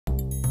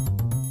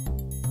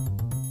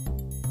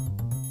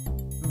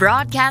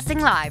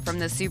Broadcasting live from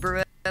the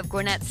Subaru of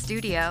Gwinnett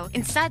studio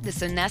inside the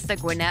Sonesta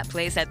Gwinnett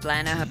Place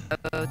Atlanta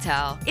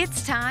Hotel.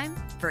 It's time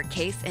for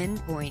Case in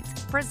Point,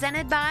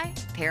 presented by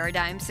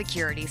Paradigm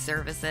Security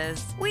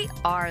Services. We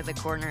are the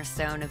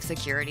cornerstone of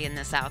security in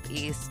the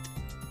Southeast.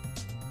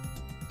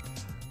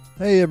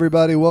 Hey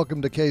everybody,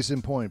 welcome to Case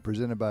in Point,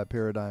 presented by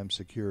Paradigm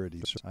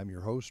Security. I'm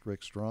your host,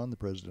 Rick Strawn, the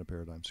president of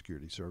Paradigm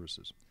Security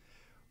Services.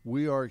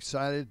 We are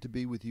excited to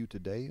be with you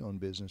today on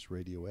Business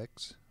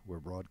RadioX. We're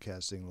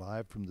broadcasting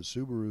live from the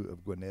Subaru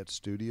of Gwinnett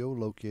studio,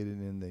 located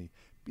in the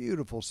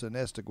beautiful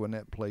Sonesta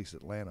Gwinnett Place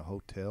Atlanta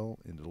Hotel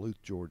in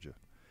Duluth, Georgia.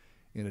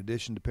 In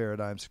addition to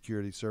Paradigm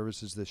Security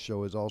Services, this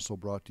show is also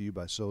brought to you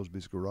by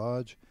Soulsby's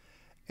Garage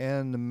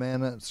and the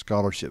Manna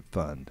Scholarship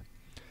Fund.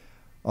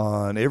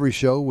 On every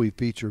show, we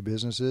feature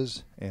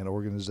businesses and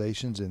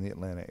organizations in the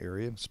Atlanta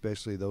area,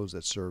 especially those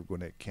that serve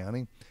Gwinnett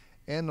County,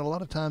 and a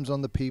lot of times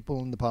on the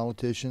people and the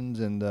politicians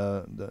and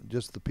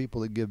just the people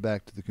that give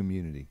back to the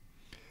community.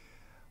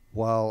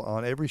 While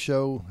on every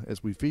show,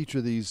 as we feature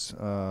these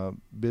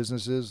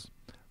businesses,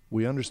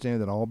 we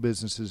understand that all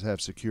businesses have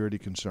security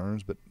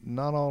concerns, but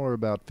not all are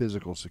about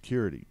physical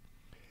security.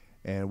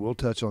 And we'll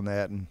touch on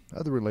that and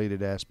other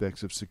related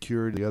aspects of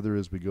security, the other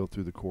as we go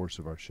through the course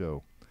of our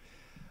show.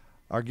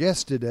 Our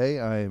guest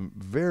today, I am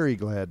very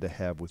glad to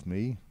have with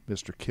me,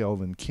 Mr.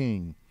 Kelvin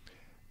King.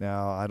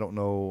 Now, I don't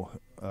know,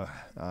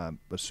 I'm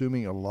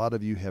assuming a lot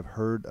of you have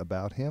heard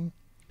about him.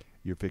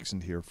 You're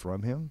fixing to hear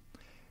from him.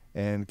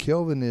 And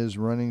Kelvin is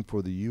running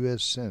for the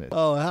U.S. Senate.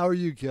 Oh, how are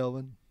you,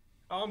 Kelvin?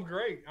 I'm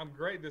great. I'm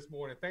great this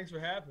morning. Thanks for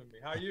having me.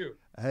 How are you?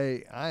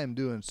 Hey, I am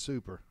doing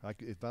super.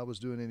 If I was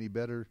doing any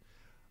better,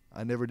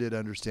 I never did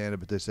understand it,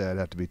 but they say I'd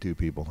have to be two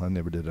people. I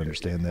never did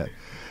understand that.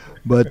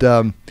 But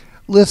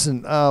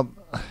listen,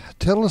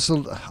 tell us,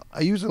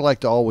 I usually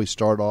like to always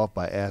start off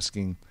by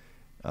asking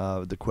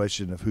the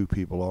question of who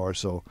people are.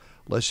 So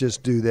let's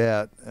just do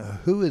that.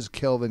 Who is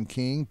Kelvin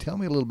King? Tell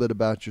me a little bit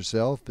about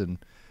yourself and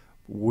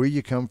where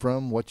you come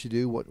from, what you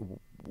do,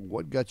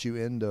 what got you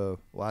into,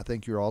 well, I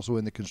think you're also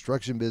in the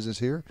construction business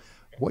here.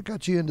 What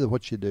got you into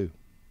what you do?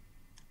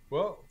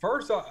 Well,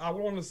 first, I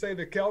want to say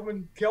that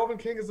Kelvin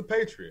King is a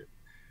patriot.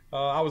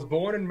 I was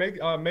born in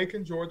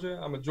Macon, Georgia.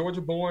 I'm a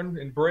Georgia-born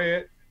and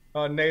bred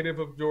native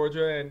of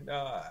Georgia, and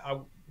I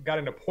got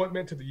an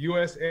appointment to the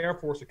U.S. Air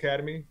Force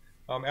Academy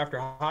after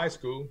high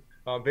school.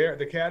 There at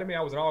the Academy,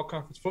 I was an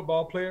all-conference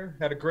football player,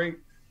 had a great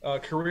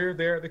career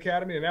there at the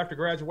Academy, and after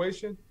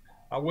graduation,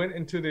 I went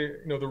into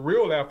the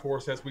real Air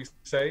Force, as we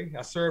say.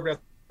 I served as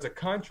a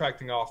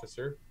contracting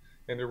officer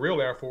in the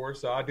real Air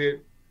Force. I did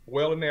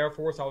well in the Air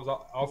Force. I was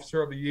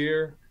Officer of the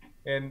Year.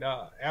 And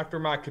after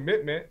my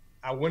commitment,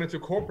 I went into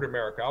corporate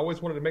America. I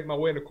always wanted to make my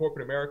way into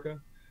corporate America.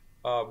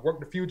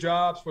 Worked a few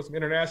jobs for some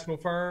international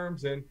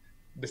firms and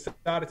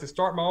decided to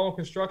start my own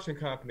construction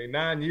company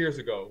 9 years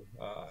ago.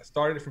 I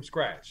started it from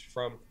scratch,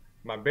 from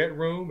my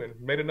bedroom, and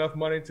made enough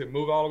money to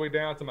move all the way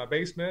down to my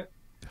basement.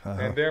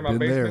 And there in my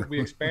basement, we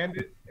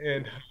expanded,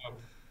 and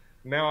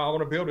now I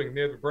own a building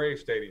near the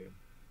Braves Stadium.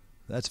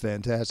 That's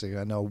fantastic.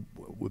 I know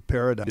with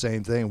Paradigm,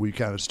 same thing. We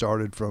kind of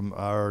started from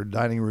our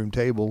dining room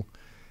table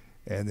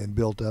and then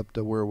built up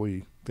to where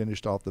we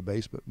finished off the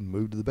basement and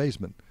moved to the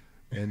basement.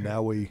 And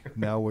now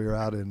we're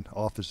out in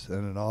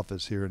an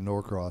office here in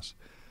Norcross.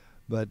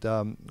 But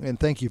and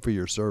thank you for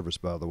your service,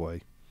 by the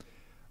way.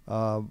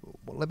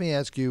 Let me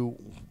ask you,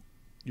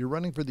 you're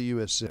running for the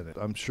U.S. Senate.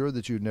 I'm sure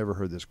that you've never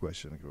heard this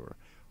question before.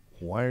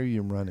 Why are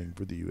you running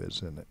for the U.S.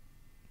 Senate?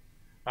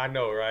 I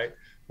know, right?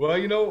 Well,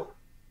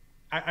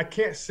 I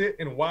can't sit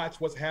and watch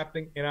what's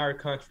happening in our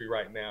country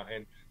right now.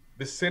 And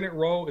the Senate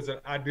role is an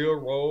ideal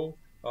role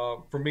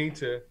for me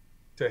to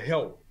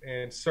help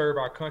and serve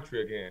our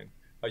country again.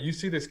 You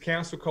see this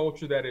cancel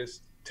culture that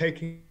is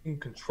taking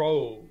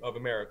control of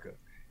America,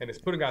 and it's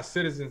putting our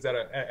citizens at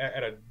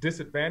a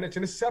disadvantage,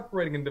 and it's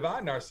separating and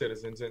dividing our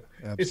citizens. And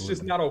Absolutely. It's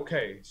just not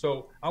okay.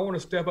 So I want to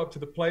step up to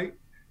the plate.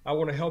 I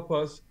want to help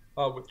us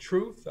with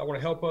truth. I want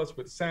to help us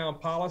with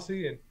sound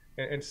policy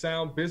and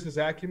sound business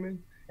acumen,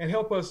 and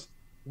help us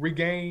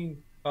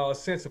regain a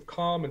sense of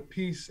calm and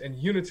peace and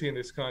unity in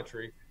this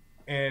country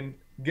and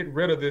get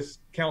rid of this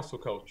cancel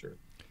culture.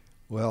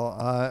 Well,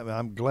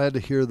 I'm glad to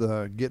hear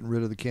the getting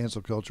rid of the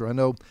cancel culture. I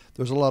know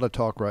there's a lot of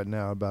talk right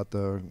now about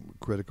the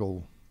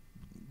critical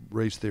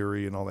race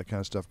theory and all that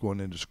kind of stuff going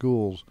into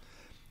schools.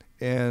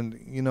 And,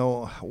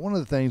 one of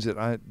the things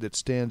that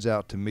stands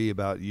out to me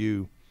about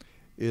you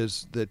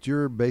is that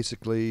you're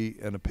basically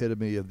an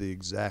epitome of the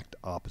exact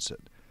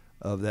opposite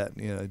of that,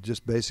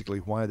 just basically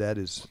why that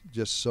is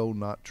just so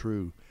not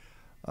true.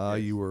 Yes.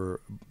 You were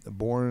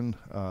born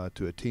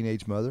to a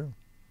teenage mother.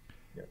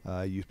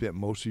 Yep. You spent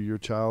most of your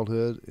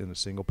childhood in a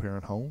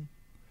single-parent home.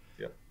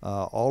 Yep.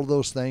 All of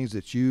those things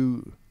that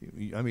you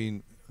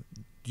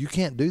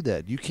can't do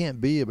that. You can't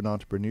be an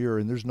entrepreneur,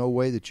 and there's no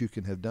way that you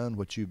can have done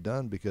what you've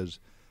done because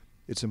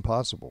it's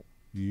impossible.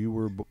 You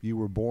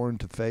were born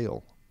to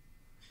fail.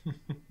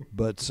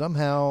 But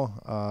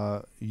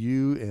somehow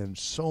you and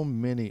so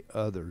many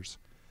others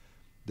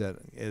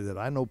that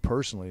I know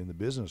personally in the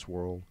business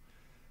world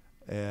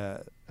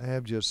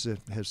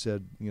has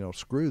said,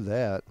 screw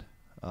that.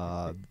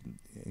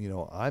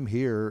 I'm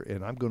here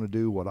and I'm going to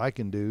do what I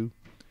can do,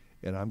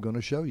 and I'm going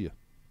to show you.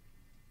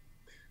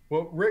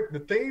 Well, Rick, the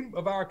theme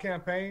of our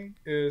campaign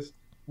is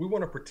we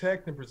want to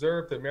protect and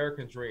preserve the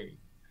American dream.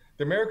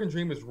 The American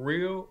dream is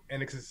real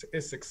and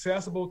it's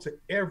accessible to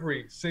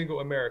every single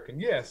American.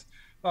 Yes,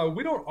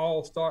 we don't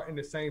all start in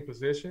the same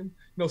position.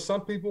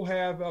 Some people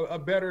have a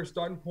better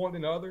starting point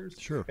than others.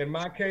 Sure. In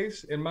my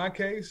case,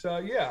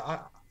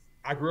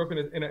 I grew up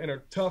in a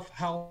tough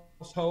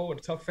household and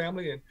a tough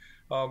family, and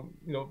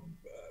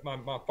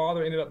my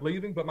father ended up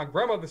leaving, but my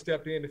grandmother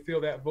stepped in to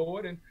fill that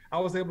void, and I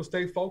was able to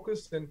stay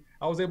focused, and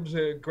I was able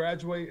to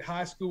graduate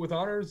high school with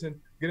honors and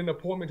get an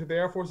appointment to the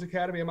Air Force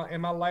Academy,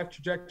 and my life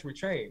trajectory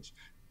changed.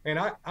 And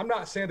I'm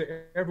not saying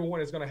that everyone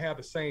is going to have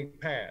the same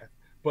path,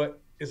 but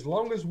as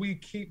long as we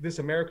keep this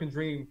American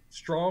dream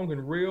strong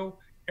and real,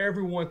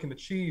 everyone can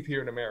achieve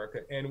here in America.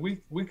 And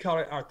we call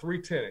it our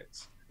three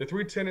tenets. The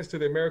three tenets to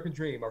the American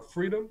dream are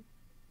freedom,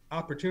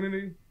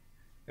 opportunity,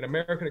 and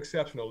American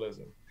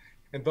exceptionalism.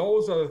 And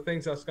those are the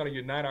things that's going to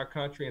unite our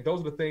country. And those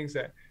are the things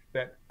that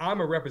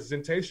I'm a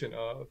representation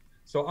of.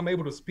 So I'm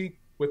able to speak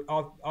with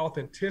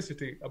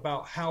authenticity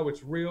about how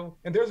it's real.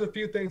 And there's a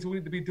few things we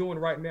need to be doing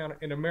right now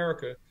in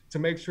America to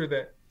make sure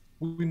that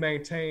we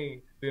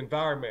maintain the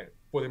environment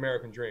for the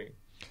American dream.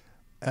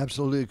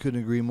 Absolutely, couldn't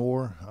agree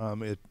more.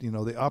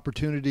 The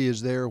opportunity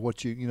is there.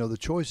 The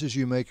choices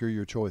you make are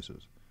your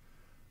choices.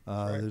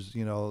 Right. There's,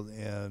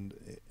 and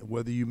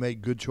whether you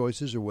make good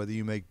choices or whether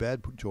you make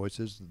bad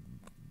choices,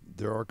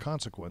 there are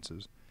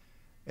consequences.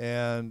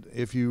 And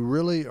if you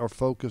really are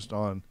focused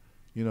on,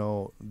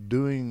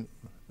 doing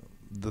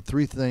the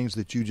three things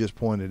that you just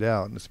pointed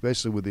out, and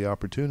especially with the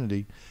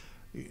opportunity,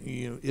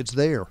 it's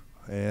there.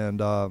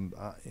 And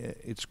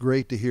it's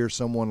great to hear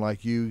someone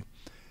like you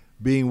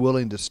being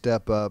willing to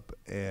step up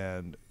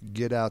and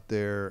get out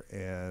there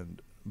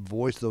and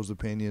voice those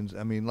opinions.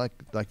 I mean, like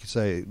you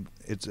say,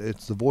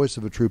 it's the voice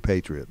of a true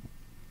patriot.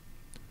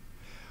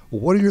 Well,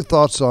 what are your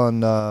thoughts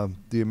on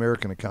the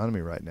American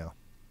economy right now?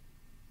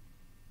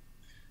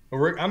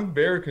 Well, Rick, I'm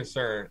very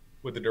concerned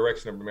with the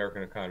direction of the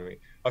American economy.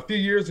 A few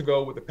years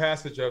ago, with the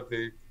passage of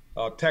the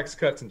Tax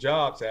Cuts and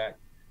Jobs Act,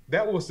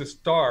 that was the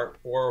start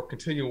or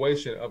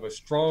continuation of a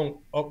strong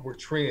upward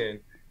trend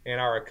in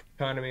our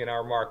economy and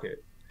our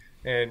market.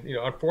 And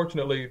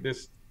unfortunately,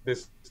 this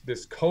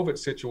COVID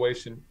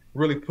situation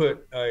really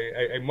put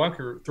a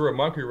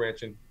monkey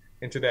wrench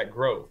into that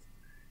growth.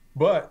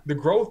 But the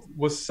growth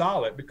was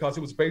solid because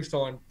it was based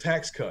on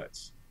tax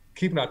cuts,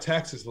 keeping our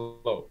taxes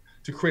low,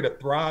 to create a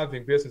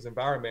thriving business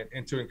environment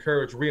and to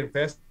encourage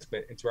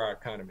reinvestment into our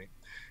economy.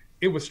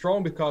 It was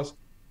strong because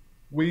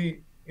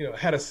we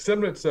had a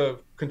semblance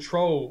of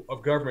control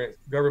of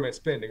government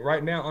spending.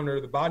 Right now,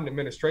 under the Biden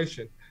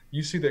administration,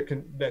 you see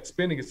that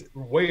spending is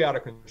way out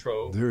of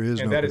control. There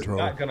is and no that control. Is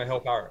not going to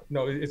help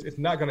it's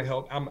not going to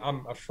help.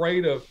 I'm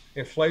afraid of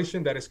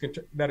inflation that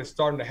is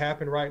starting to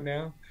happen right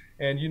now.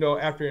 And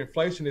after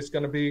inflation, it's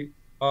going to be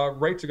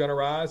rates are going to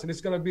rise, and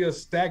it's going to be a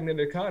stagnant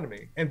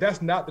economy. And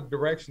that's not the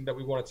direction that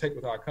we want to take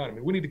with our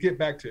economy. We need to get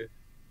back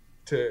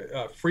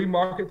to free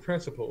market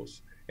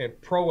principles and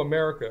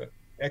pro-America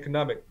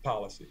economic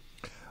policy.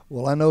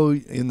 Well, I know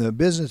in the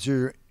business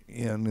you're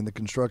in the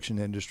construction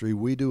industry,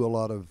 we do a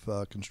lot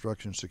of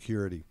construction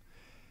security.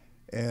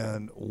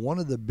 And one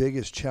of the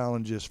biggest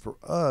challenges for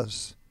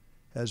us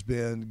has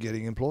been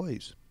getting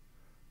employees.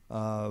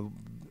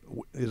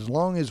 As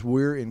long as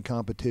we're in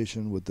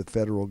competition with the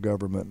federal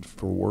government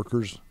for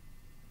workers,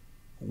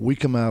 we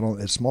come out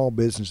as small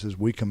businesses,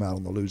 we come out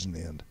on the losing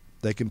end.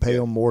 They can pay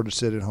them more to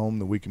sit at home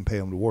than we can pay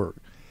them to work,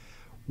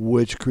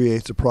 which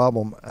creates a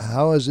problem.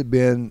 How has it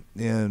been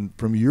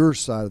from your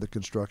side of the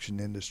construction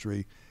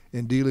industry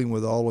in dealing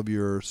with all of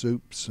your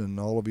soups and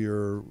all of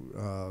your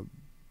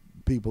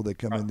people that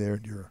come in there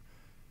in your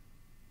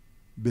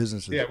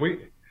businesses?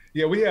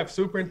 We have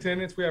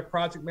superintendents, we have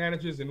project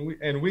managers,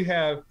 and we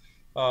have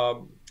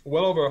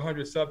well over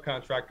 100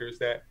 subcontractors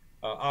that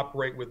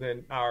operate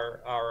within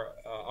our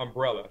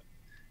umbrella.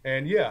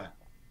 And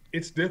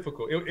it's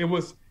difficult. It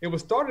was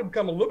starting to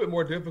become a little bit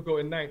more difficult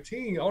in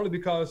 19, only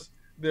because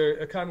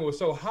the economy was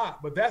so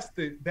hot. But that's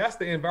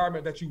the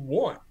environment that you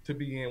want to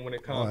be in when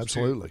it comes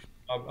to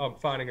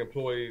finding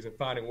employees and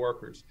finding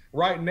workers.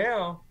 Right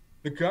now,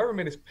 the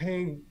government is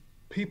paying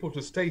people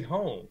to stay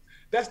home.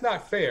 That's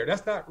not fair.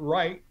 That's not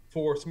right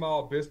for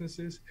small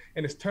businesses,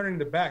 and it's turning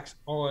the backs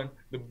on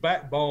the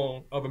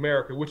backbone of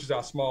America, which is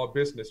our small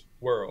business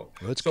world.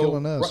 Well, it's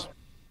killing us.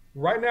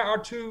 Right now,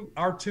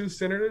 our two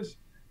senators,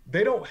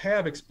 they don't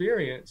have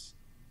experience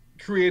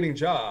creating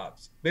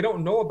jobs. They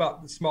don't know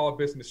about the small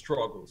business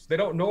struggles. They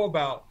don't know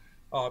about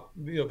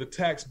the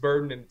tax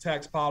burden and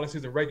tax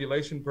policies and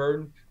regulation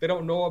burden. They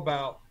don't know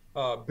about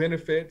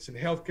benefits and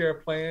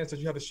healthcare plans that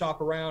you have to shop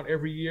around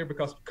every year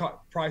because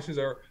prices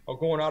are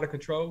going out of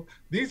control.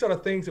 These are the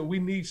things that we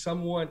need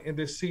someone in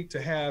this seat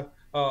to have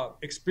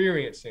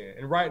experience in.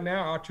 And right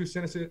now, our two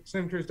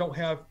senators don't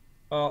have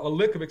a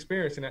lick of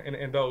experience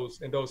in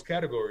those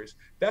categories.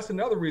 That's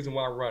another reason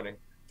why I'm running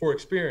for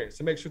experience,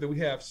 to make sure that we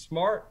have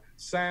smart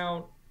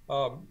sound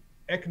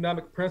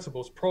economic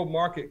principles,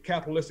 pro-market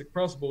capitalistic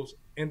principles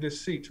in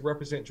this seat to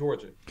represent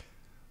Georgia?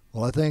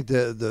 Well, I think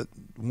that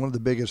one of the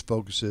biggest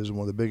focuses and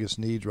one of the biggest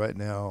needs right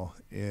now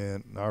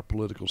in our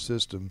political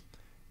system,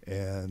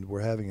 and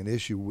we're having an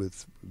issue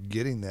with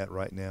getting that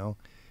right now,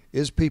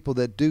 is people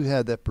that do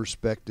have that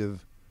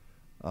perspective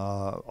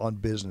on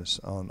business,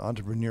 on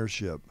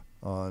entrepreneurship,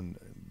 on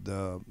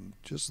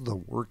just the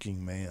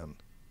working man.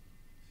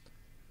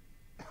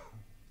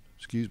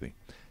 Excuse me.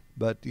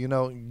 But,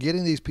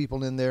 getting these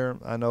people in there,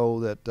 I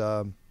know that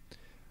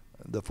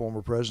the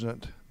former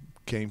president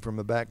came from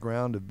a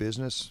background of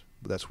business.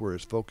 That's where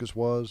his focus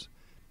was.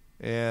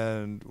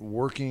 And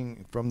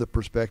working from the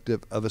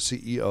perspective of a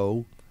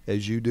CEO,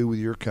 as you do with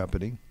your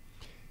company,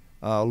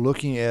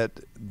 looking at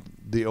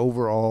the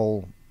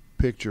overall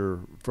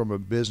picture from a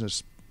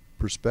business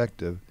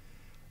perspective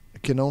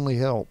can only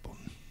help.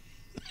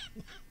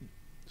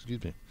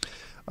 Excuse me.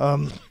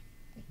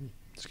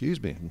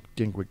 Excuse me.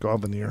 Getting quick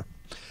cough in the air.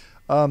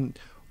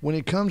 When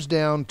it comes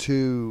down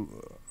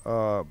to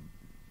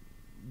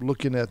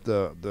looking at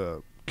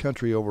the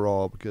country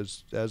overall,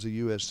 because as a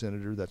U.S.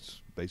 Senator,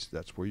 that's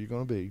where you're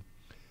going to be.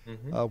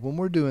 Mm-hmm. When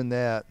we're doing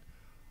that,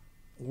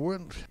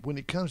 when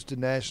it comes to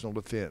national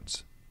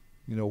defense,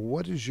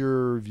 what is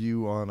your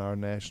view on our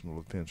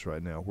national defense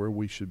right now? Where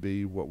we should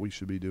be, what we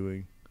should be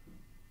doing?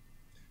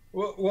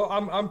 Well,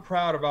 I'm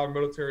proud of our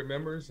military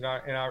members and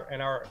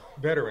our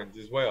veterans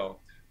as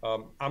well.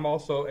 I'm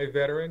also a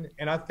veteran,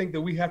 and I think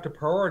that we have to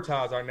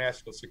prioritize our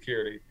national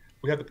security.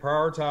 We have to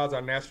prioritize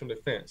our national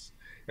defense.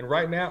 And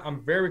right now,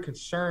 I'm very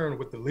concerned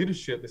with the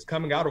leadership that's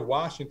coming out of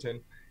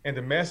Washington and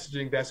the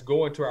messaging that's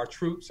going to our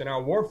troops and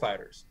our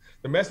warfighters.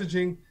 The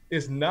messaging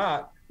is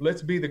not,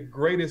 let's be the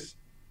greatest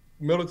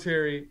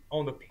military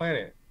on the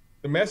planet.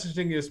 The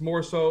messaging is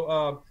more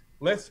so,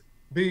 let's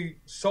be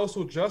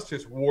social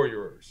justice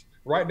warriors.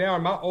 Right now,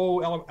 in my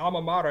old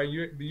alma mater,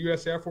 the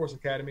U.S. Air Force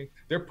Academy,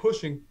 they're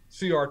pushing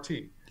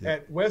CRT. Yeah.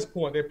 At West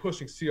Point, they're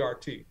pushing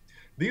CRT.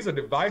 These are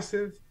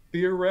divisive,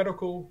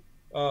 theoretical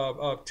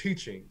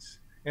teachings,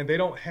 and they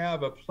don't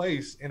have a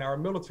place in our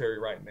military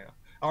right now.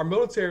 Our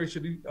military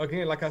should be,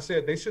 again, like I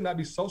said, they should not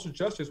be social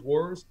justice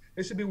warriors.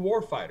 They should be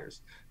war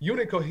fighters.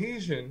 Unit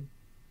cohesion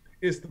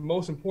is the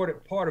most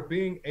important part of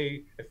being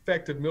an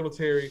effective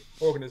military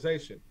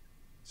organization.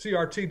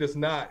 CRT does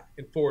not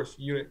enforce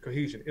unit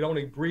cohesion. It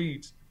only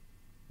breeds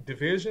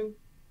division,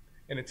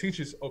 and it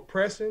teaches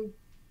oppressing,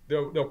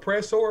 the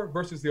oppressor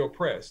versus the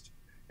oppressed.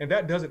 And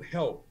that doesn't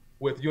help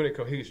with unit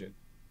cohesion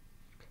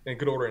and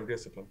good order and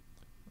discipline.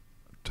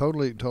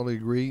 Totally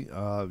agree.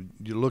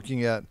 You're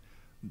looking at,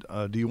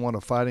 do you want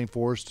a fighting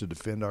force to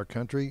defend our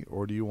country,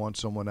 or do you want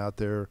someone out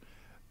there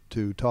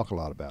to talk a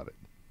lot about it?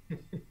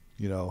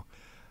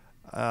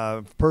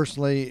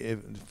 Personally,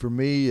 for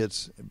me,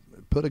 it's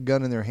put a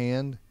gun in their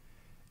hand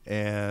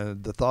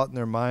and the thought in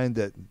their mind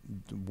that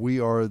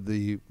we are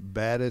the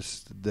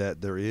baddest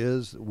that there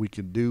is. We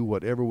can do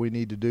whatever we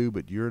need to do,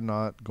 but you're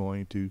not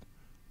going to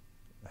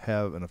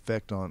have an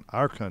effect on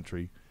our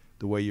country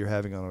the way you're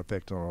having an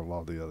effect on a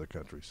lot of the other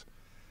countries.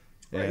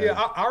 And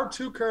our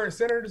two current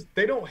senators,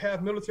 they don't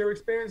have military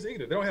experience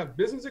either. They don't have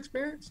business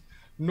experience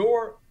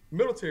nor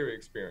military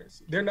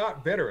experience. They're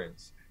not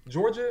veterans.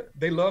 Georgia,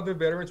 they love their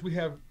veterans. We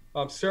have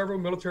several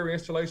military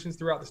installations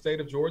throughout the state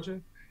of Georgia,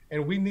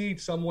 and we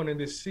need someone in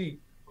this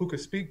seat who can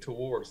speak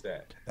towards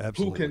that.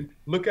 Absolutely. Who can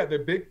look at the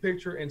big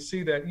picture and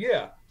see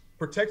that,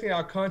 protecting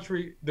our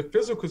country, the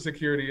physical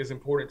security is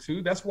important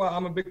too. That's why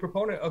I'm a big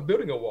proponent of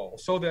building a wall,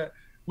 so that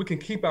we can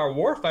keep our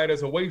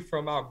warfighters away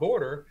from our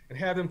border and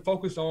have them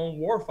focus on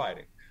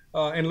warfighting,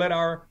 and let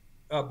our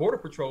Border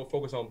Patrol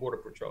focus on Border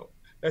Patrol.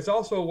 That's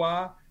also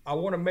why I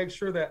want to make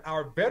sure that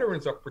our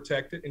veterans are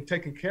protected and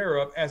taken care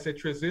of as they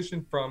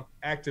transition from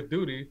active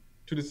duty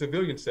to the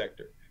civilian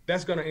sector.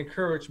 That's going to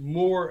encourage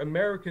more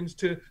Americans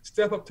to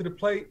step up to the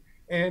plate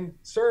and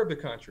serve the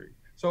country.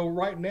 So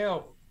right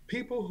now,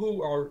 people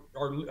who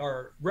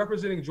are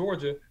representing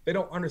Georgia, they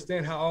don't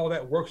understand how all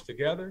that works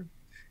together.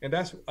 And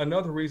that's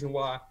another reason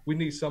why we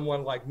need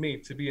someone like me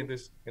to be in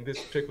this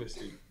particular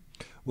seat.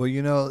 Well,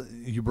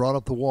 you brought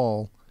up the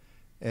wall,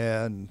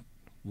 and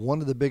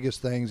one of the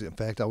biggest things, in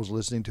fact, I was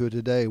listening to it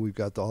today. We've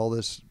got all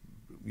this,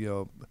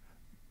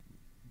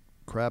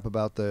 crap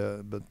about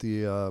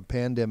the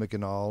pandemic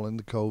and all, and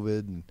the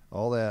COVID and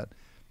all that.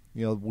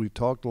 We've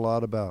talked a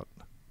lot about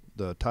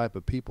the type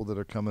of people that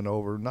are coming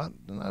over. Not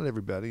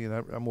everybody, and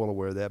I'm well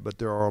aware of that, but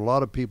there are a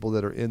lot of people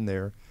that are in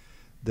there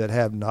that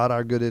have not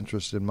our good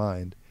interests in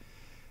mind.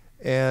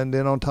 And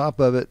then on top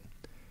of it,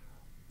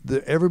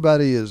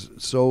 everybody is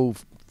so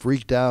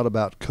freaked out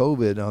about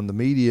COVID on the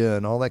media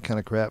and all that kind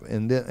of crap,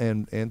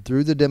 and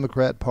through the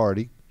Democrat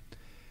Party,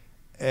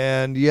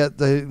 and yet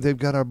they've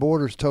got our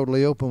borders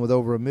totally open with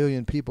over 1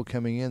 million people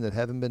coming in that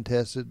haven't been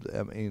tested.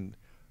 I mean,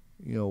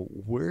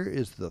 where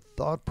is the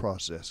thought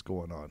process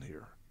going on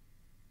here?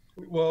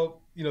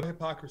 Well, the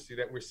hypocrisy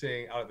that we're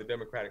seeing out of the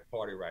Democratic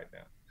Party right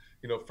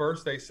now.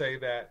 First they say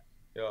that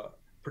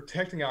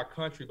protecting our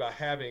country by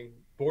having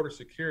border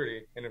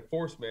security and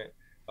enforcement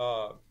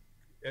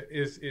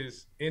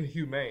is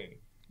inhumane.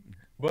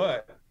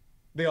 but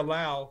they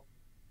allow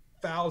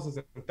thousands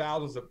and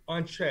thousands of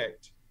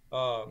unchecked,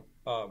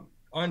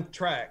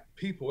 untracked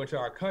people into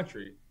our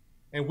country,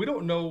 and we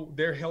don't know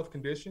their health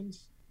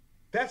conditions.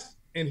 That's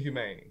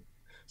inhumane.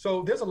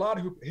 So there's a lot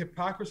of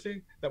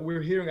hypocrisy that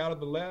we're hearing out of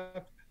the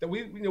left that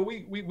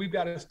we've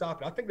got to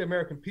stop it. I think the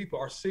American people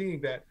are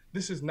seeing that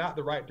this is not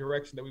the right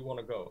direction that we want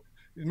to go.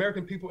 The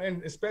American people,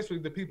 and especially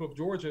the people of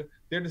Georgia,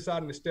 they're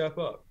deciding to step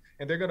up,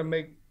 and they're going to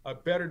make a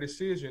better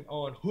decision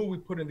on who we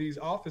put in these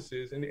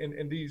offices and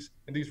in these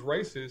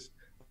races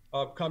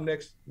come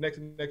next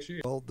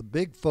year. Well, the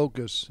big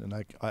focus, and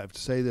I have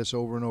to say this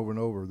over and over and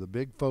over, the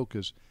big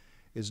focus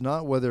is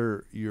not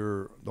whether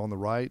you're on the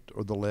right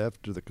or the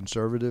left or the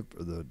conservative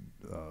or the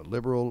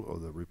liberal or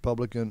the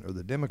Republican or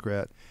the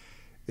Democrat.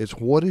 It's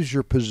what is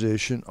your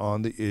position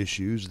on the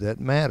issues that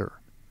matter.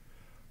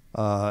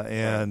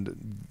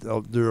 And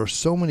there are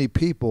so many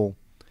people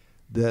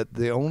that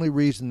the only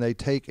reason they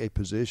take a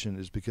position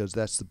is because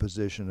that's the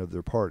position of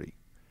their party.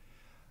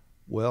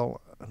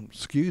 Well,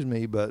 excuse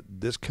me, but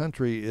this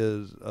country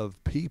is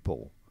of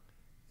people.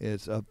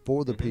 It's up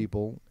for the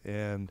people,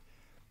 and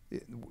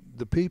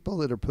the people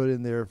that are put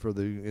in there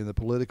in the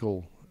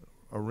political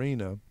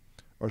arena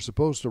are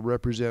supposed to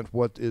represent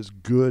what is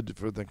good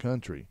for the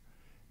country.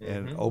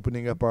 And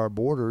opening up our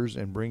borders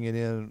and bringing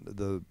in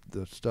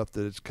the stuff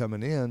that is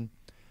coming in,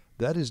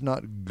 that is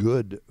not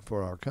good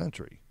for our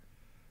country.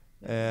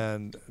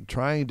 And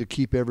trying to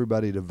keep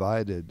everybody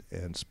divided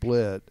and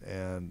split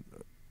and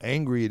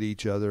angry at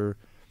each other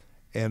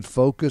and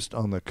focused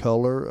on the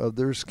color of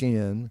their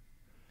skin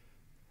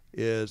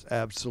is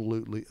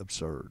absolutely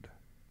absurd.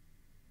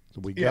 So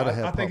we got to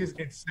have. I think it's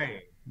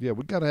insane. Yeah,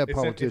 we got to have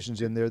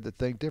politicians in there that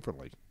think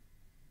differently.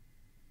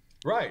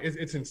 Right,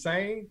 it's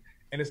insane,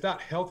 and it's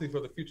not healthy for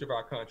the future of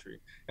our country.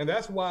 And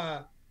that's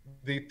why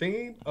the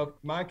theme of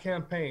my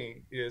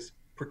campaign is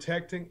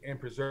protecting and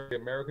preserving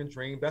the American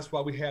dream. That's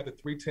why we have the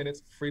 3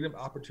 tenets: freedom,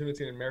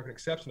 opportunity, and American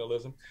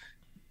exceptionalism,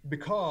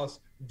 because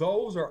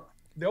those are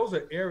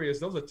areas,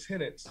 those are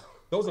tenets,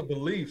 those are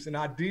beliefs and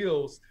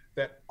ideals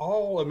that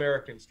all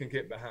Americans can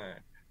get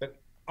behind, that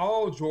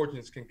all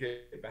Georgians can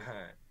get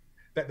behind,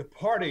 that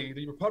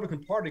the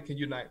Republican Party can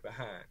unite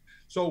behind.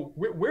 So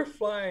we're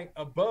flying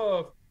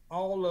above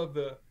all of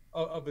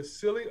the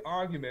silly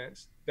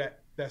arguments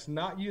that's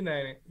not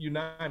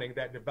uniting,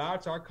 that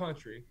divides our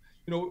country.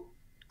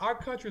 Our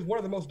country is one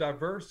of the most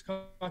diverse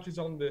countries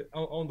on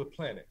the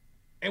planet,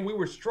 and we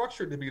were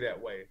structured to be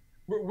that way.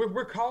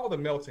 We're called a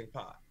melting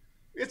pot.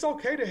 It's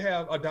okay to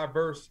have a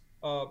diverse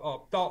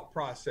thought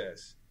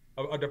process,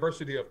 a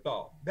diversity of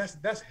thought.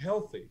 That's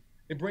healthy.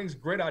 It brings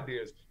great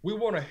ideas. We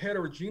want a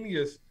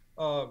heterogeneous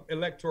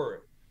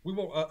electorate. We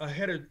want a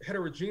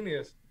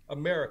heterogeneous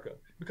America,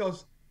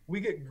 because we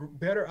get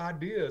better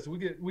ideas. We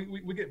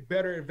get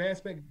better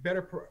advancement,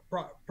 better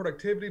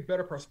productivity,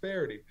 better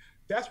prosperity.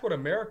 That's what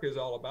America is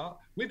all about.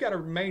 We've got to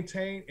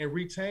maintain and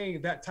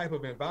retain that type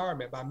of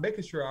environment by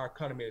making sure our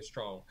economy is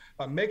strong,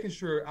 by making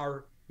sure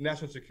our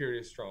national security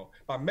is strong,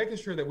 by making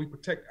sure that we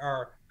protect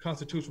our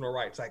constitutional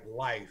rights, like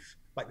life,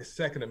 like the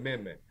Second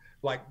Amendment,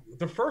 like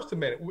the First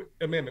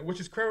Amendment,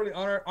 which is currently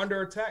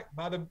under attack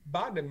by the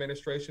Biden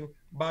administration,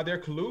 by their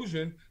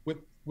collusion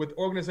with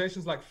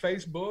organizations like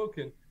Facebook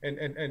and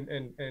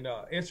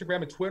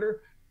Instagram and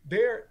Twitter.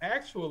 They're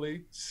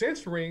actually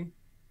censoring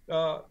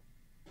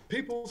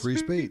people's free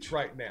speech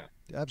right now.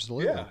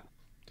 Absolutely. Yeah.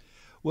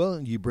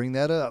 Well, you bring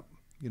that up.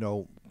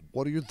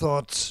 What are your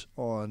thoughts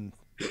on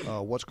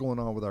what's going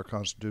on with our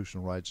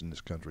constitutional rights in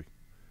this country?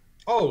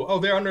 Oh,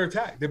 they're under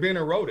attack. They're being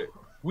eroded.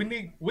 We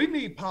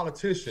need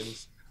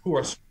politicians who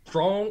are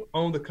strong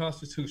on the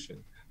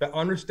Constitution, that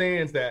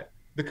understands that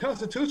the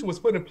Constitution was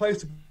put in place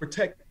to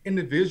protect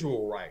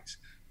individual rights.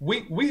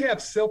 We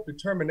have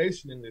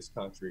self-determination in this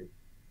country.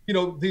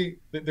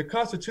 The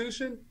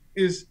Constitution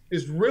is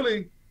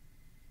really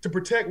to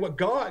protect what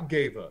God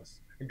gave us.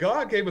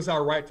 God gave us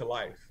our right to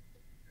life.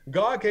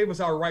 God gave us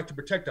our right to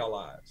protect our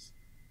lives.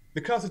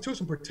 The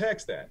Constitution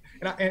protects that,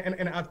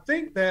 and I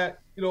think that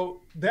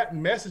that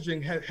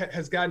messaging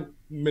has gotten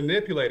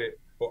manipulated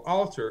or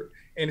altered,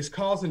 and it's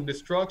causing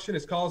destruction,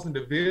 it's causing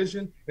division,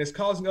 and it's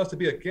causing us to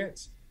be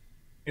against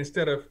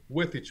instead of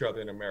with each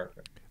other in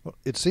America. Well,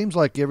 it seems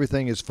like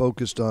everything is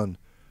focused on,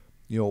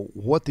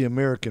 what the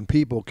American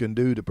people can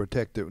do to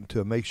protect it,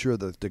 to make sure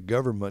that the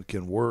government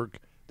can work,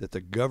 that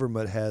the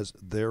government has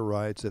their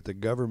rights, that the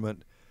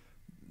government,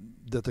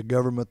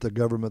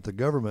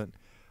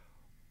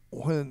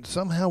 when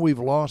somehow we've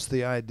lost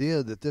the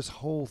idea that this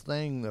whole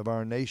thing of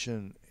our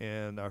nation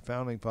and our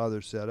founding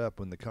fathers set up,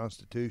 when the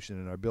Constitution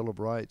and our Bill of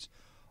Rights,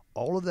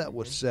 all of that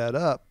was set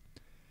up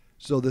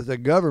so that the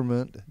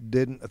government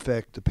didn't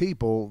affect the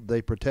people.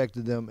 They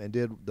protected them and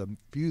did the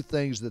few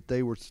things that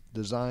they were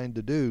designed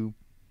to do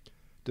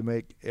to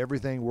make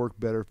everything work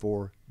better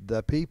for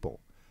the people.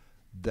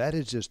 That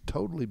has just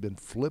totally been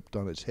flipped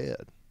on its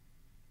head,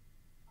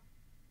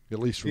 at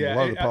least from a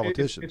lot of the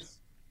politicians.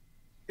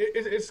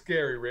 It's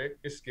scary, Rick.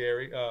 It's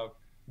scary.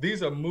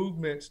 These are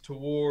movements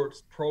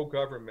towards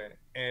pro-government,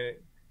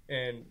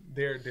 and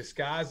they're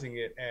disguising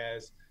it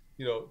as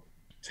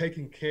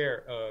taking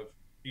care of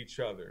each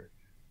other.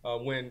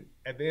 When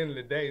at the end of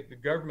the day, the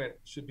government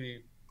should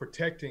be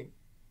protecting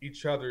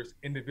each other's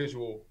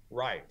individual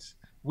rights.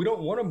 We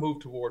don't want to move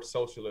towards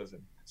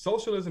socialism.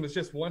 Socialism is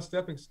just one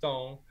stepping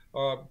stone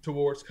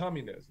towards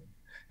communism.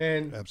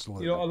 And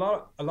Absolutely. a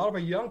lot of our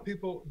young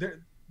people,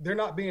 they're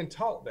not being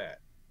taught that.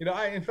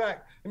 In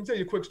fact, let me tell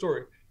you a quick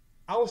story.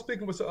 I was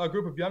speaking with a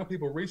group of young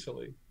people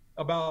recently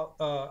about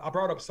I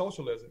brought up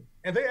socialism,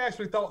 and they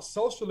actually thought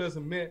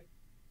socialism meant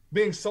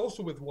being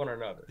social with one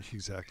another.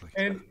 Exactly.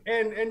 And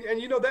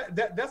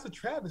that's a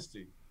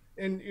travesty.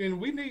 And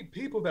we need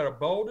people that are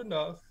bold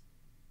enough,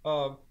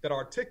 that are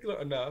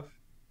articulate enough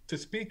to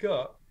speak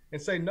up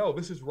and say, no,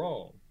 this is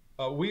wrong.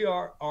 We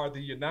are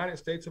the United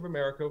States of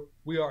America.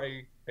 We are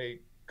a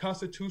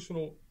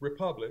constitutional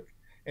republic,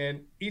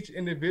 and each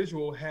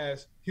individual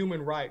has human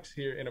rights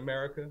here in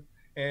America.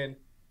 And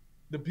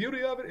the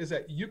beauty of it is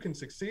that you can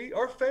succeed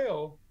or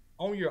fail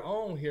on your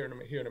own here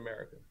in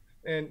America.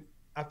 And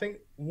I think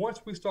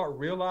once we start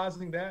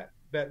realizing that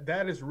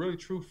is really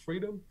true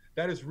freedom,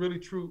 that is really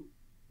true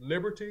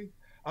liberty,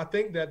 I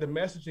think that the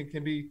messaging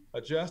can be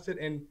adjusted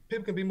and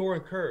people can be more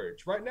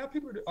encouraged. Right now,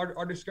 people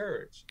are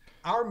discouraged.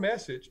 Our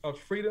message of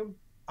freedom,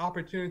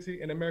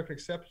 opportunity, and American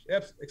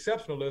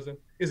exceptionalism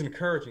is an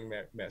encouraging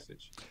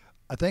message.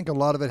 I think a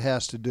lot of it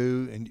has to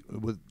do, and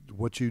with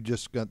what you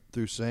just got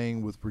through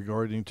saying with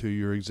regarding to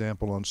your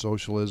example on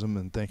socialism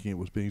and thinking it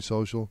was being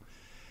social,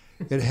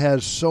 it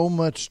has so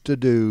much to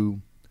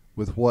do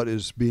with what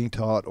is being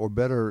taught, or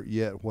better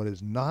yet, what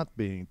is not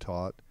being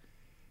taught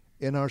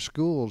in our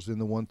schools in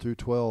the 1 through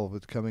 12.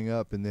 It's coming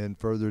up, and then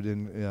furthered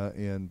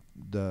in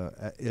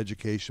the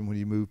education when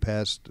you move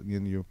past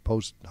in your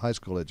post-high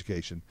school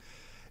education.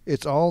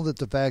 It's all that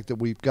the fact that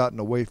we've gotten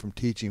away from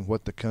teaching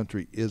what the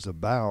country is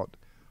about,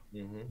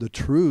 the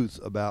truth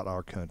about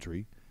our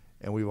country,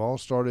 and we've all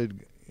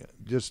started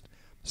just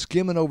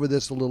skimming over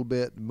this a little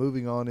bit,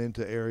 moving on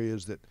into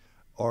areas that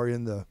are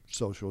in the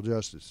social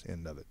justice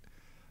end of it,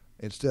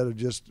 instead of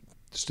just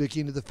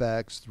sticking to the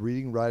facts,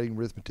 reading, writing,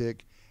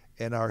 arithmetic,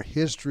 and our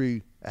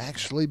history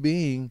actually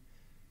being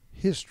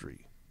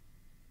history.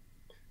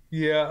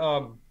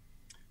 Yeah.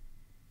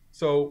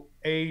 So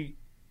a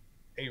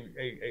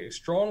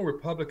strong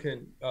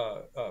Republican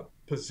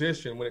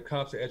position when it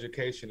comes to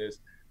education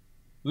is,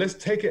 let's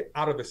take it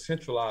out of the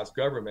centralized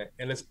government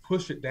and let's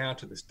push it down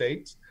to the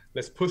states.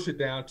 Let's push it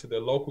down to the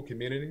local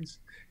communities.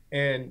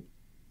 And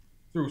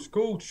through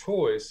school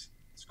choice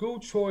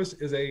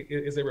is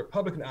a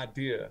Republican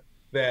idea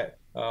that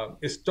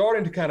is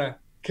starting to kind of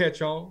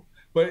catch on.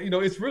 But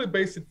it's really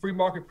based in free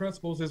market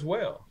principles as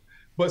well.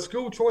 But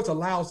school choice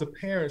allows the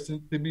parents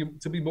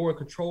to be more in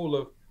control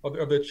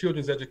of their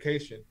children's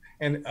education,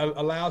 and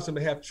allows them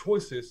to have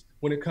choices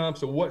when it comes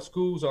to what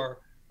schools are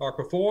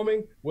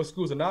performing, what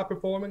schools are not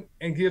performing,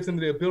 and gives them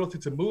the ability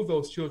to move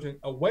those children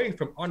away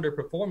from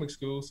underperforming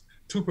schools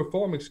to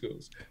performing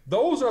schools.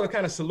 Those are the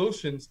kind of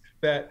solutions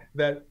that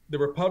the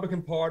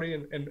Republican Party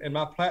and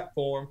my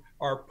platform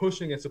are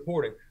pushing and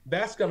supporting.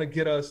 That's going to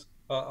get us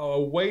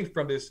away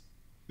from this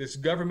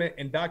government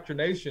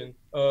indoctrination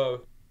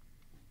of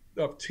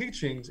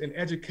teachings and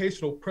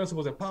educational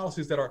principles and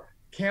policies that are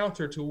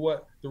counter to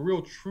what the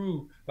real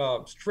true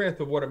strength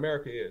of what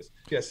America is.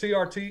 Yeah,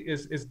 CRT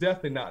is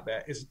definitely not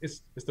that.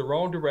 It's the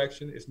wrong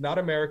direction. It's not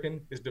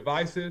American. It's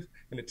divisive,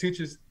 and it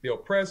teaches the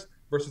oppressed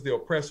versus the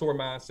oppressor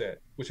mindset,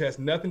 which has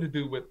nothing to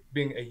do with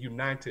being a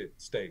united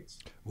states.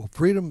 Well,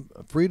 freedom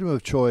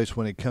of choice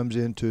when it comes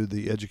into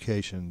the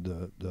education,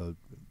 the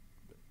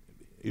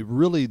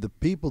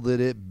people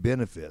that it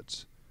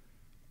benefits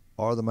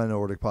are the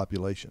minority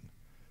population,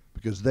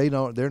 because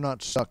they're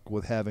not stuck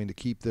with having to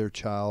keep their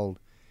child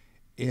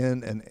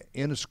in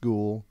a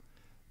school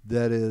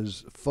that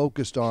is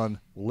focused on,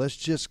 let's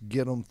just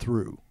get them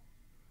through.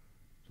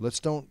 Let's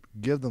don't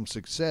give them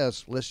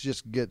success. Let's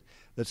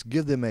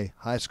give them a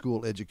high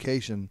school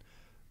education,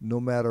 no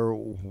matter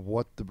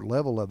what the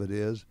level of it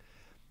is,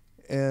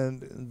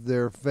 and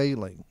they're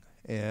failing,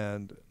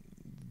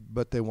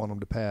 but they want them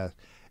to pass.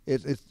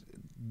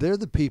 They're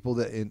the people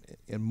that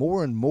and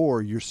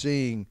more you're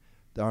seeing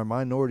our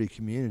minority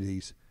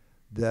communities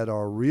that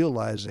are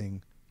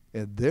realizing,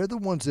 and they're the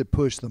ones that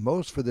push the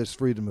most for this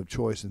freedom of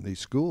choice in these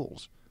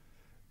schools,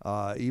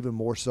 even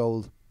more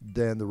so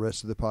than the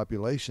rest of the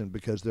population,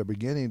 because they're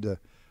beginning to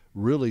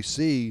really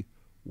see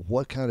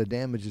what kind of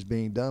damage is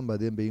being done by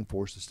them being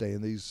forced to stay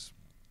in these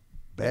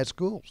bad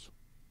schools.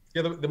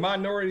 Yeah, the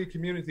minority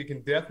community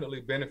can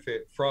definitely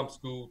benefit from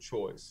school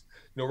choice.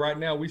 Right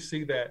now we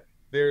see that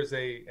there's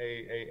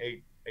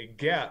a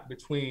gap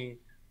between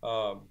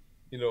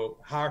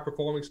higher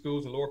performing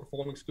schools and lower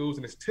performing schools,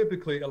 and it's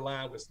typically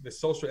aligned with the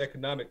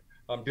socioeconomic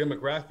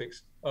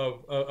demographics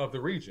of the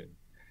region.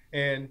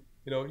 And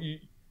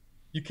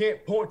you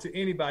can't point to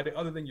anybody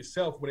other than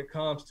yourself when it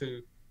comes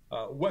to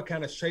what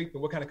kind of shape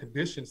and what kind of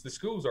conditions the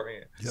schools are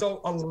in. Yep.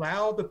 So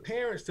allow the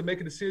parents to make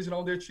a decision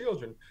on their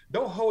children.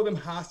 Don't hold them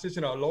hostage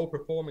in a low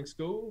performing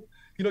school.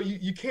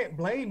 You can't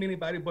blame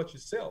anybody but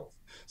yourself.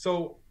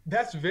 So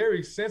that's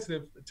very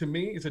sensitive to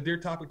me. It's a dear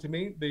topic to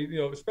me,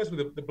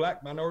 especially the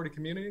Black minority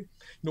community.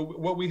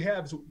 What we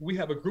have is we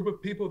have a group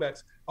of people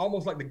that's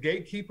almost like the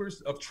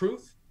gatekeepers of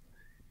truth.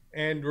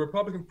 And the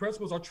Republican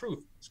principles are truth.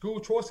 School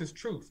choice is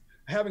truth.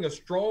 Having a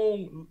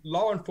strong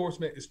law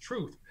enforcement is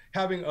truth.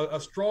 Having a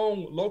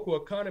strong local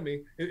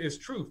economy is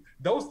truth.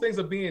 Those things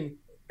are being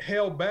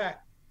held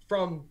back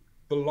from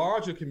the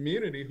larger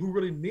community who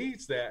really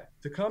needs that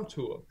to come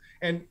to them.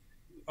 And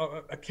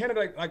a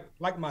candidate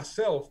like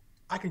myself,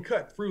 I can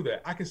cut through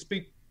that. I can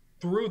speak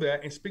through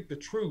that and speak the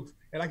truth.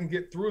 And I can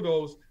get through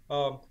those.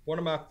 One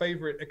of my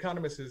favorite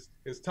economists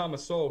is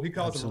Thomas Sowell. He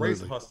calls them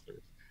race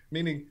hustlers,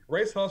 meaning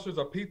race hustlers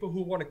are people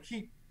who want to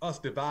keep us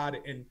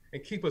divided and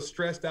keep us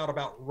stressed out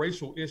about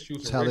racial issues.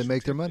 That's how they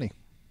make their money.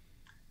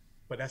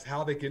 But that's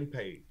how they're getting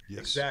paid.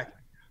 Yes.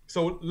 Exactly.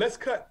 So let's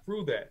cut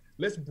through that.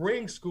 Let's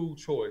bring school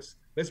choice.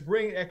 Let's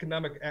bring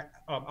economic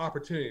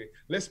opportunity.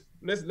 Let's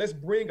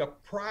bring a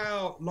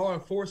proud law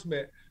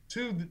enforcement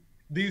to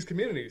these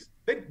communities.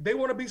 They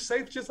want to be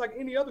safe just like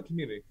any other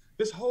community.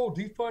 This whole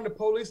defund the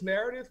police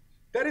narrative,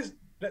 that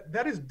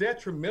is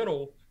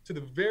detrimental to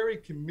the very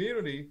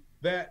community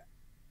that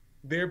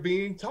they're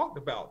being talked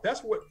about.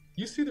 That's what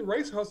you see, the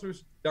race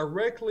hustlers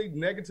directly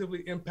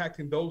negatively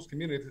impacting those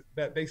communities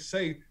that they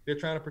say they're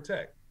trying to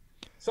protect.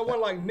 Someone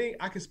like me,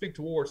 I can speak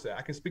towards that.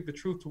 I can speak the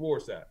truth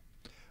towards that.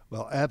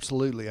 Well,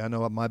 absolutely. I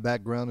know my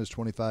background is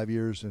 25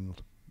 years in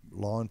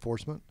law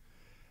enforcement.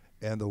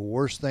 And the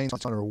worst thing,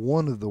 or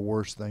one of the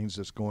worst things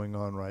that's going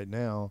on right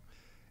now,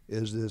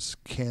 is this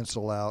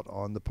cancel out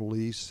on the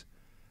police,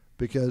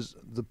 because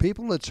the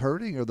people that's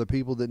hurting are the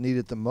people that need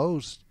it the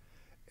most.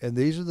 And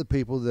these are the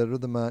people that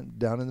are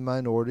down in the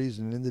minorities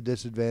and in the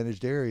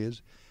disadvantaged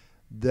areas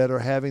that are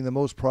having the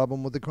most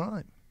problem with the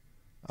crime.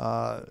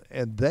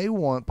 And they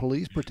want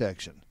police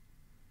protection.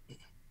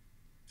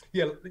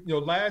 Yeah,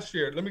 last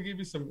year, let me give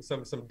you some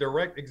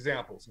direct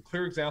examples, some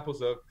clear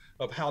examples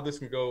of how this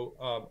can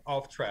go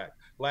off track.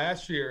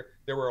 Last year,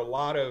 there were a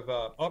lot of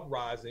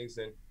uprisings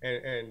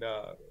and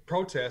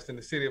protests in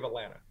the city of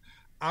Atlanta.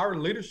 Our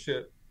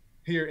leadership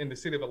here in the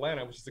city of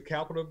Atlanta, which is the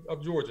capital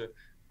of Georgia,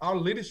 our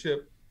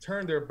leadership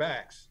turned their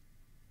backs,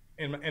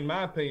 in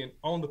my opinion,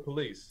 on the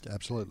police.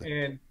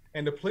 Absolutely.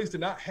 And the police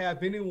did not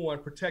have anyone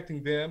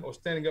protecting them or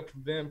standing up for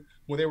them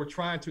when they were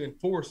trying to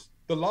enforce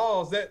the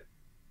laws that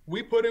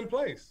we put in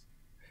place.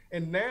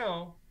 And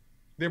now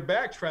they're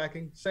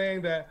backtracking,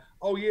 saying that,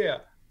 oh yeah,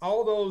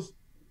 all those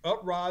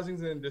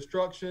uprisings and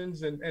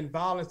destructions and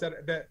violence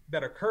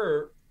that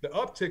occurred, the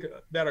uptick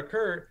that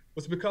occurred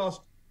was because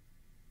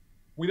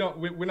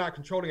we're not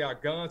controlling our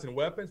guns and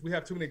weapons. We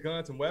have too many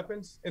guns and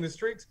weapons in the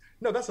streets.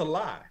 No, that's a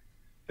lie.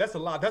 That's a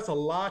lie. That's a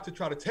lie to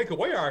try to take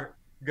away our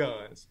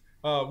guns,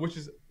 which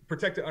is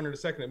protected under the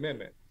Second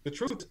Amendment. The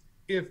truth is,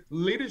 if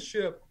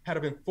leadership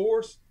had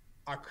enforced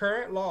our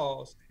current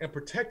laws and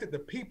protected the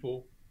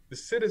people, the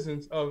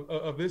citizens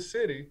of this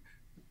city,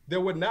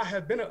 there would not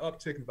have been an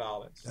uptick in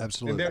violence.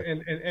 Absolutely.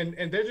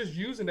 And they're just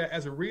using that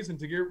as a reason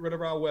to get rid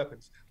of our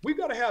weapons. We've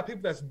got to have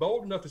people that's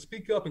bold enough to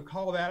speak up and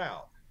call that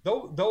out.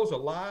 Those are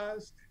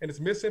lies, and it's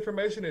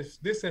misinformation, it's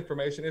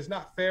disinformation. It's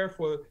not fair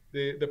for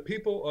the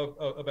people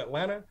of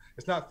Atlanta.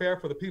 It's not fair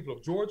for the people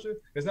of Georgia.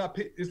 It's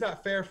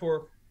not fair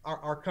for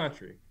our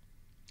country.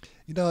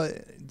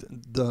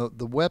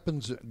 The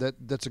weapons,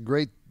 that's a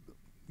great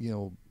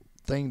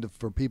thing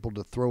for people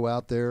to throw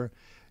out there.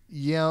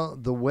 Yeah,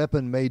 the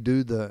weapon may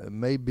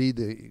be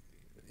the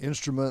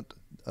instrument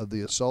of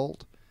the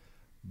assault,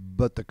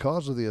 but the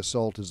cause of the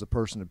assault is the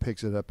person that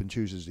picks it up and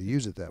chooses to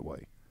use it that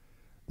way.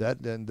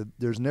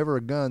 There's never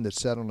a gun that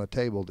sat on a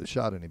table that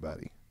shot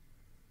anybody.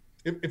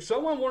 If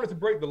someone wanted to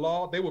break the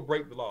law, they would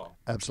break the law.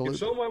 Absolutely. If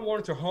someone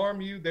wanted to harm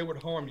you, they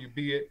would harm you,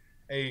 be it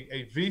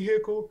a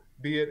vehicle,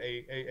 be it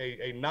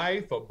a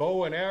knife, a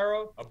bow and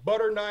arrow, a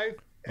butter knife,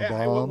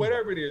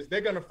 whatever it is,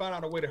 they're going to find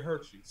out a way to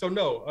hurt you. So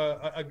no,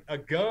 a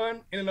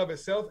gun in and of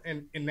itself,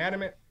 an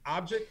inanimate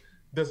object,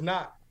 is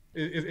not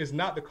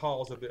the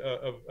cause of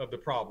the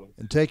problem.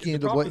 And taking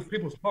it away,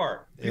 people's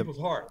heart.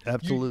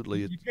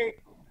 Absolutely.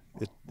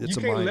 It's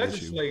a mind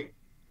issue.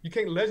 You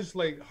can't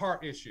legislate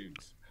heart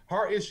issues.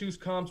 Heart issues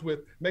comes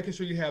with making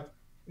sure you have,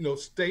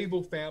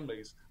 stable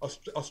families,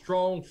 a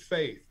strong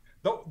faith.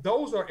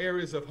 Those are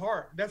areas of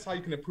heart. That's how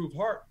you can improve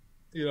heart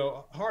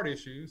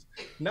issues,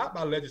 not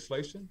by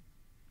legislation.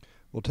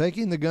 Well,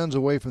 taking the guns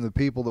away from the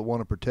people that want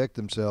to protect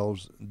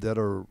themselves, that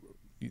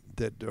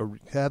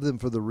have them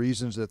for the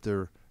reasons that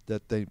are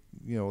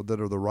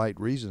the right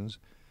reasons,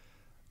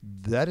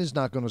 that is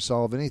not going to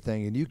solve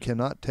anything. And you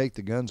cannot take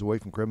the guns away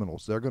from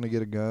criminals. They're going to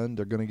get a gun,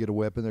 they're going to get a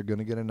weapon, they're going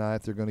to get a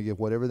knife, they're going to get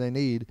whatever they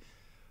need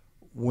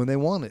when they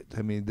want it.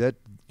 I mean, that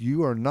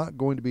you are not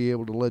going to be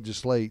able to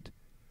legislate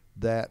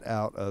that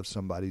out of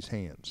somebody's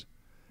hands.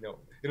 No,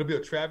 it'll be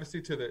a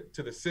travesty to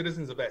the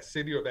citizens of that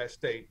city or that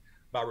state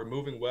by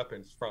removing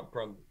weapons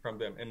from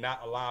them and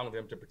not allowing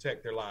them to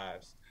protect their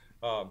lives.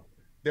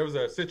 there was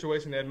a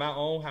situation at my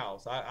own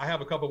house. I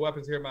have a couple of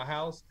weapons here in my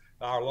house.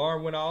 Our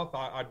alarm went off.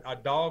 Our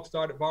dog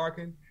started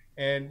barking.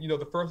 And,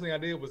 the first thing I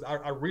did was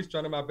I reached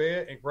under my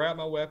bed and grabbed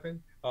my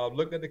weapon,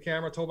 looked at the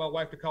camera, told my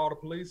wife to call the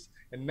police.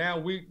 And now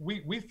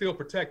we feel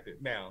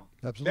protected now.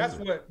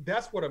 Absolutely.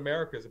 That's what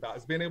America is about,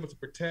 is being able to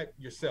protect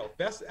yourself.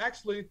 That's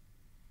actually,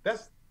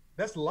 that's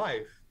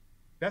life.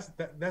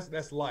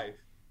 That's life.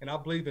 And I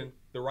believe in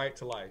the right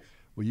to life.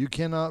 Well, you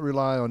cannot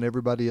rely on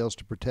everybody else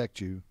to protect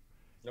you.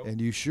 Nope.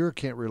 And you sure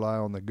can't rely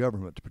on the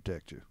government to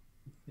protect you.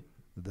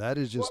 That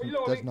is just,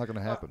 that's not going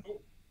to happen.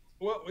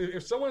 Well,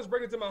 if someone's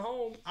breaking into my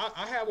home,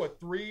 I have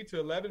 3 to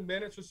 11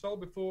 minutes or so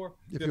before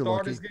the lucky.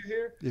 authorities get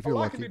here. If you're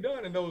lucky, can be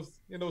done in those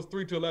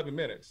 3 to 11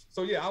 minutes.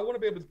 So yeah, I want to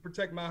be able to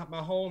protect my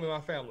home and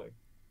my family.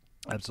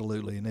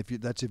 Absolutely, and if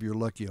you're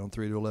lucky on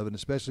 3 to 11,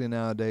 especially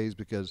nowadays,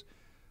 because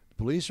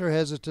police are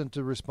hesitant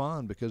to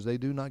respond because they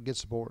do not get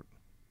support.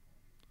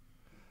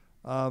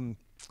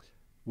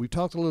 We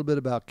talked a little bit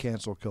about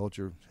cancel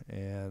culture,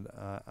 and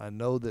I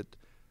know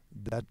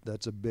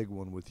that's a big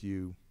one with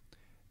you.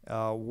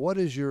 What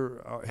is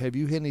have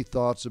you had any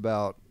thoughts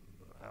about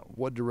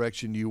what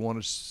direction you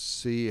want to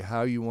see,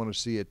 how you want to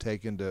see it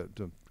taken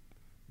to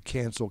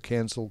cancel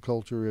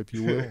culture, if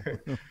you will?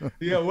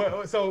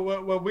 Yeah, so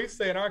what we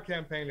say in our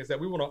campaign is that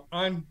we want to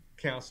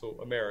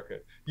uncancel America.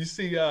 You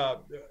see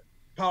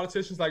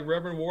politicians like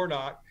Reverend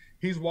Warnock,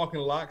 he's walking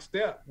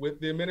lockstep with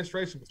the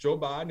administration, with Joe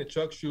Biden and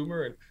Chuck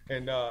Schumer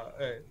and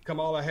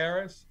Kamala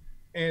Harris.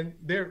 And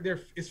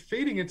it's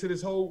feeding into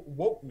this whole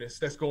wokeness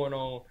that's going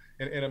on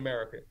in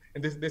America,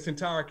 and this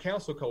entire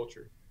cancel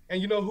culture.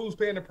 And you know who's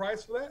paying the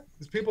price for that?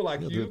 It's people like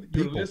you,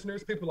 your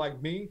listeners, people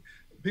like me,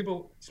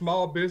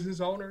 small business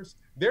owners.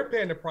 They're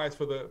paying the price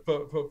for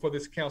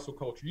this cancel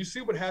culture. You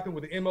see what happened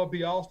with the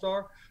MLB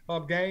All-Star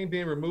game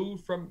being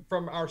removed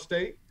from our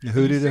state.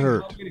 Who did it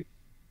hurt?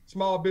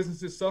 Small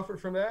businesses suffered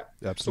from that.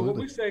 Absolutely. So what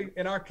we say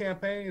in our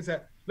campaign is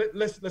that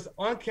let's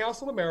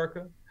uncancel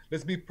America.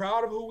 Let's be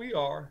proud of who we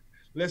are.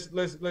 Let's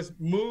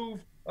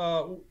move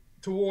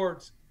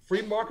towards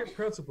free market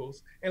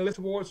principles, and let's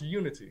towards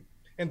unity.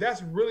 And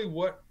that's really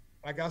what,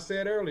 like I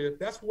said earlier,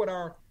 that's what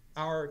our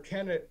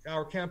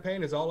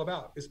campaign is all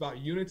about. It's about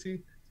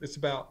unity. It's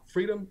about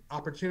freedom,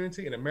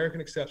 opportunity, and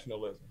American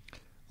exceptionalism.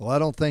 Well, I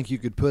don't think you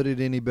could put it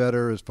any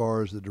better as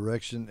far as the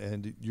direction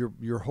and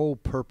your whole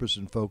purpose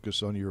and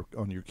focus on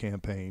your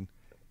campaign.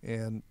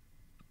 And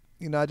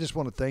I just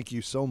want to thank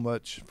you so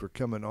much for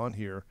coming on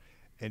here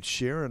and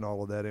sharing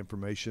all of that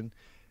information.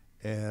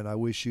 And I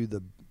wish you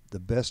the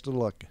best of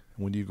luck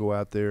when you go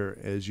out there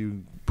as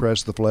you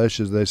press the flesh,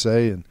 as they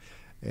say.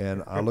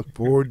 And I look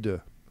forward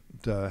to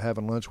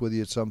having lunch with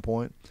you at some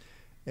point.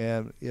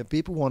 And if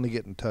people want to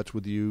get in touch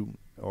with you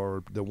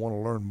or they want to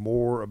learn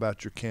more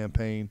about your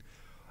campaign,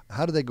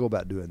 how do they go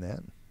about doing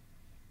that?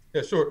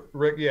 Yeah, sure,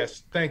 Rick.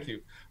 Yes, thank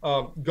you.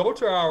 Go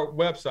to our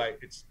website.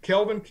 It's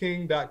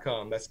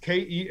kelvinking.com. That's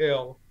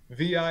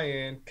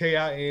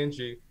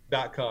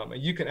KelvinKing.com.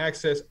 And you can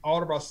access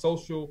all of our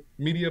social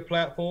media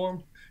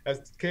platforms.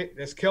 That's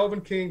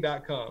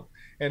kelvinking.com.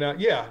 And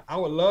I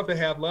would love to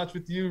have lunch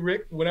with you,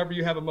 Rick, whenever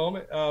you have a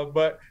moment.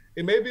 But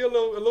it may be a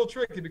little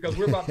tricky because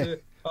we're about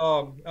to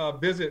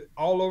visit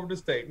all over the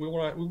state. We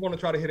want to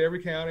try to hit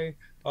every county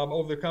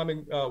over the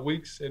coming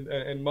weeks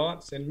and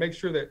months, and make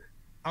sure that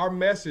our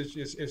message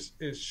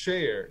is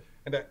shared,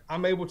 and that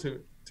I'm able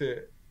to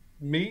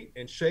meet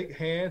and shake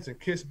hands and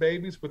kiss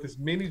babies with as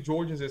many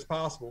Georgians as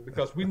possible,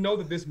 because we know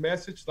that this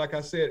message, like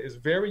I said, is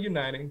very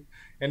uniting,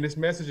 and this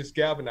message is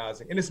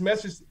galvanizing. And this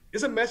message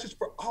is a message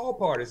for all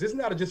parties. It's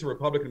not just a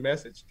Republican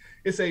message.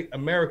 It's a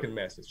American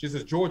message. It's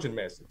a Georgian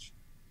message.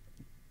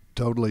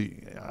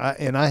 Totally.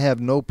 I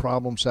have no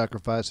problem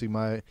sacrificing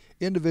my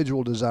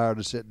individual desire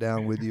to sit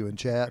down with you and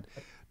chat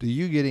to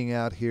you getting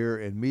out here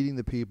and meeting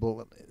the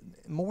people,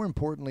 more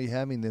importantly,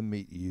 having them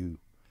meet you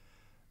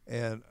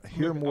and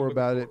hear more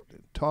about it,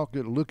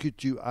 look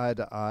at you eye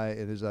to eye.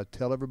 And as I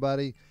tell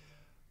everybody,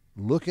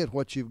 look at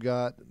what you've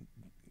got,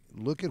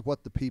 look at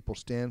what the people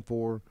stand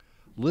for,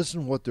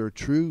 listen what their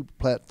true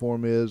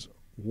platform is,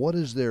 what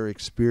is their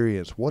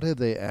experience, what have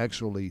they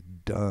actually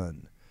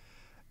done.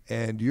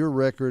 And your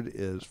record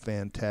is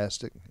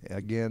fantastic.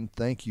 Again,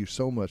 thank you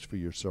so much for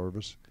your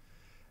service.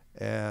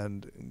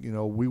 And,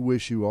 we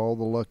wish you all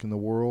the luck in the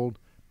world.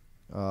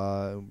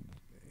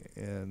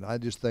 And I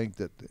just think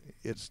that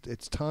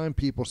it's time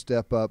people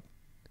step up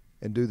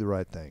and do the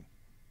right thing.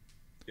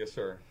 Yes,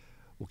 sir.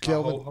 Well,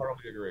 Kelvin, I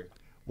wholeheartedly agree.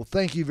 Well,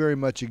 thank you very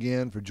much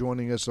again for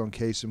joining us on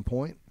Case in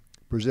Point,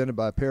 presented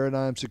by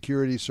Paradigm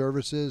Security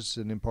Services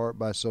and in part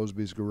by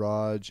Sotheby's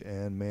Garage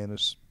and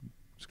Manus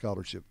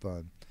Scholarship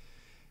Fund.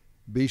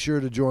 Be sure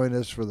to join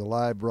us for the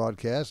live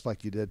broadcast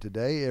like you did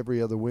today,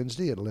 every other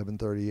Wednesday at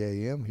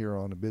 11:30 a.m. here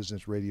on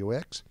Business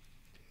RadioX.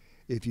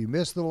 If you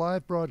miss the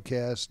live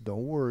broadcast,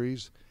 don't worry.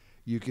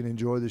 You can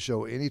enjoy the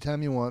show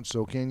anytime you want.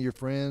 So can your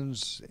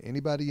friends,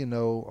 anybody you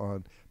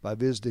know, by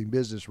visiting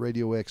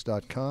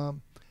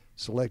businessradiox.com,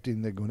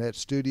 selecting the Gwinnett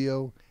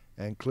Studio,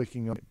 and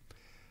clicking on it.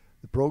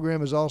 The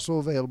program is also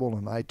available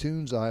on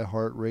iTunes,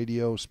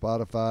 iHeartRadio,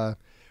 Spotify,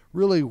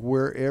 really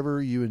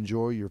wherever you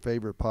enjoy your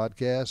favorite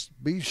podcast.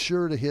 Be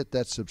sure to hit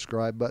that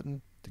subscribe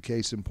button to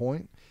Case in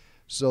Point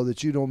so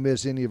that you don't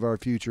miss any of our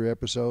future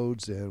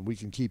episodes, and we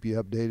can keep you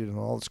updated on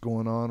all that's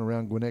going on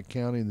around Gwinnett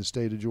County and the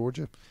state of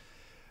Georgia.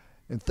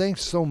 And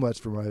thanks so much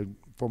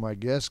for my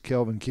guest,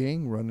 Kelvin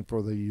King, running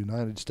for the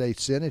United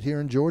States Senate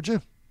here in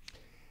Georgia.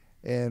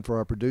 And for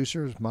our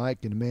producers,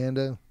 Mike and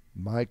Amanda.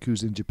 Mike,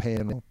 who's in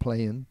Japan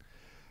playing.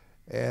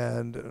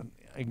 And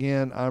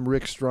again, I'm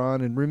Rick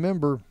Strawn. And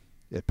remember,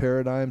 at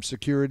Paradigm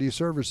Security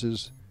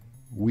Services,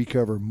 we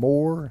cover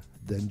more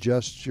than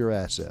just your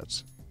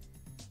assets.